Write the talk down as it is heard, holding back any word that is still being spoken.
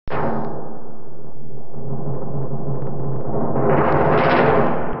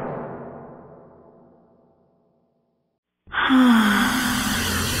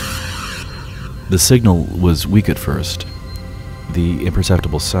The signal was weak at first. The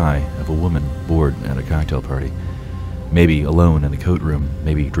imperceptible sigh of a woman bored at a cocktail party. Maybe alone in the coat room,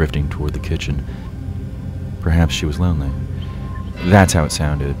 maybe drifting toward the kitchen. Perhaps she was lonely. That's how it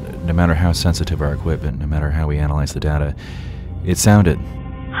sounded. No matter how sensitive our equipment, no matter how we analyzed the data, it sounded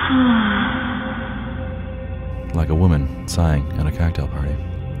like a woman sighing at a cocktail party.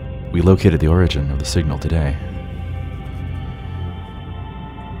 We located the origin of the signal today.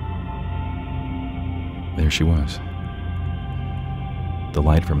 There she was. The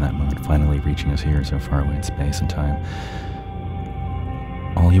light from that moment finally reaching us here so far away in space and time.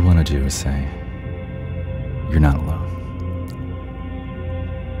 All you want to do is say, you're not alone.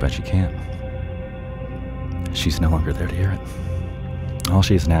 But you can't. She's no longer there to hear it. All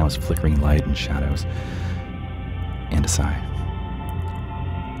she is now is flickering light and shadows, and a sigh.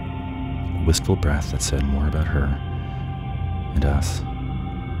 A wistful breath that said more about her and us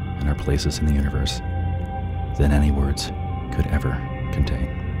and our places in the universe than any words could ever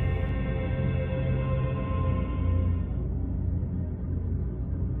contain.